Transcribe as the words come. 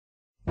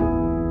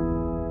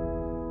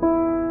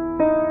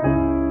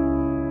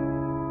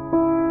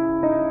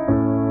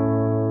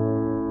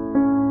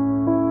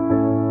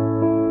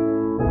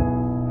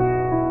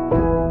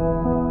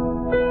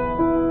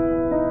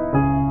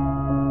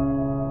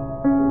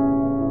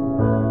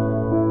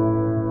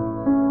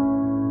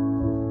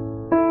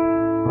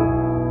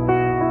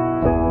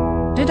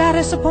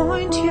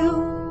disappoint you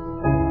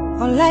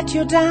or let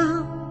you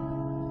down?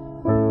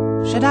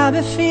 Should I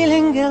be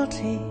feeling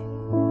guilty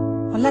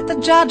or let the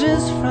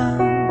judges frown?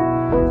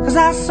 'Cause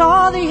I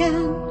saw the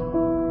end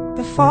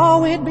before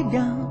we'd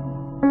begun.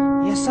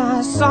 Yes,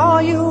 I saw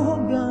you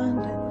were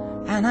blind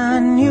and I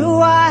knew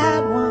I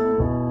had won.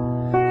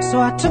 So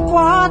I took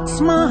what's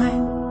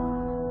mine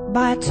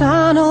by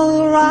eternal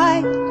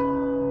right,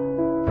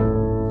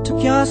 took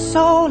your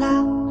soul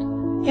out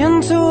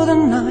into the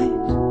night.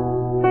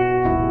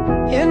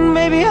 It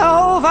may be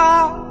over,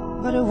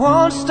 but it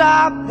won't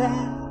stop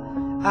there.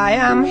 I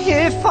am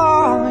here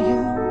for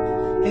you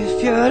if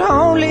you'd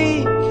only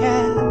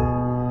care.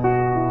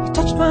 You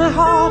touched my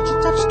heart, you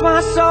touched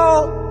my soul,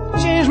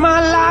 changed my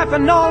life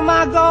and all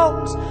my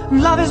goals. And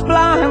love is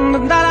blind,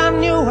 and that I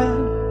knew when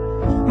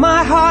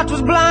my heart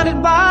was blinded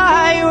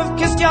by you. Have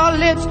kissed your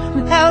lips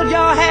and held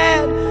your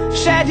head,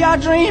 shared your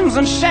dreams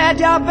and shared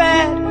your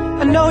bed.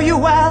 I know you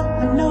well,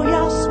 I know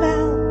your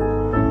smell,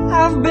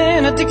 I've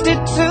been addicted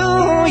to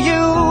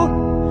you.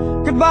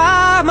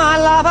 Goodbye, my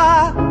lover,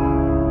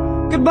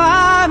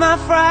 goodbye, my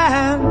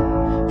friend.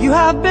 You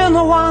have been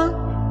the one,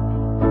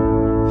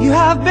 you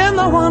have been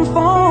the one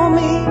for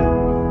me.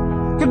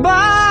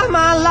 Goodbye,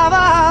 my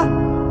lover,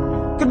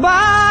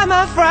 goodbye,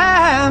 my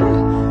friend.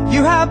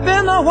 You have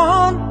been the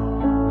one,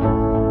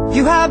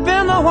 you have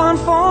been the one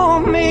for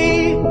me.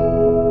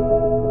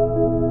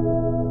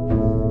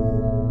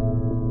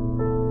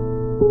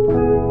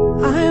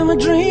 I am a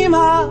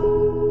dreamer,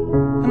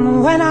 and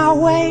when I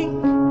wake,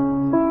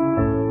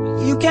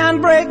 you can't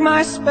break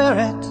my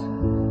spirit.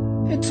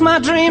 It's my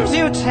dreams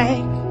you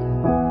take,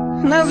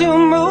 and as you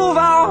move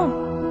on,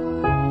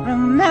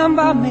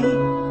 remember me.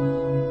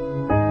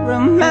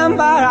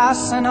 Remember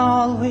us and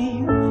all we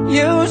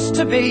used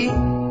to be.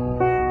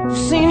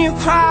 I've seen you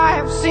cry,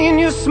 I've seen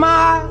you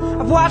smile,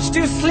 I've watched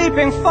you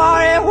sleeping for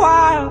a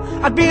while.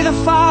 I'd be the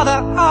father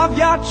of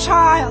your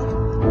child,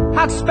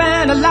 I'd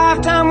spend a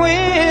lifetime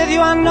with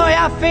you. I know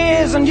your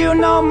fears and you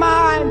know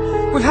mine.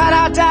 We've had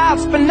our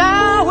doubts, but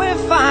now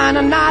we're fine.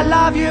 And I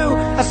love you,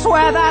 I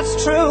swear that's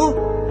true.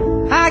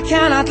 I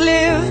cannot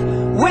live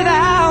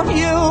without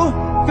you.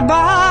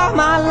 Goodbye,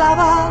 my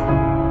lover,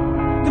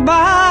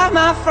 goodbye,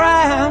 my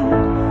friend.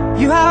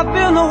 You have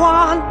been the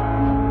one,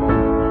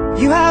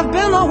 you have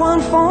been the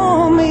one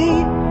for me.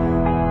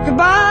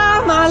 Goodbye,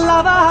 my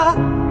lover,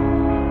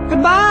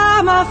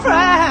 goodbye, my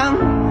friend.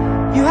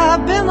 You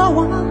have been the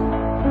one,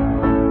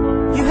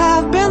 you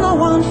have been the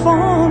one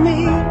for me.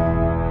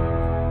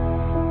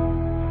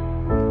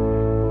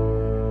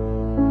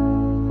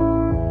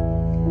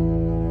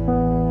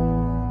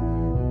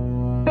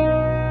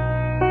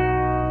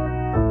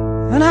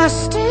 And I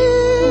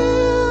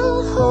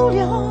still hold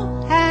your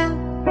hand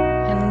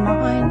in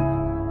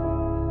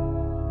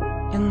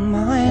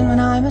mine when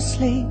I'm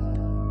asleep.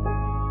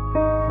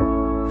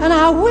 And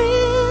I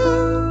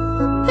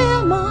will bear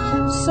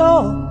my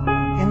soul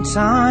in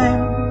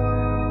time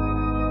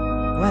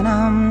when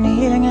I'm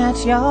kneeling at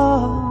your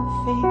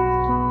feet.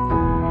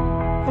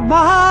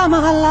 Goodbye,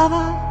 my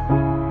lover,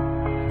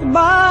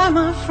 goodbye,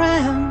 my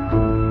friend.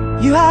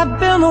 You have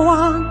been the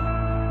one,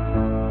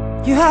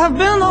 you have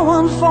been the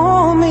one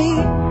for me.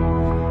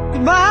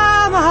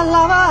 Goodbye, my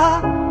lover,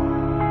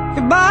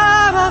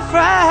 goodbye, my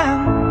friend.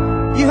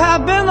 You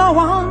have been the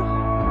one,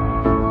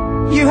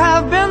 you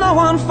have been the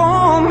one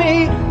for me.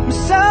 I'm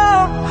so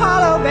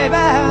hollow, baby,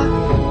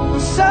 I'm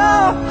so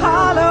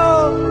hollow.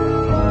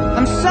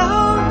 I'm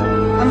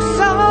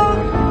so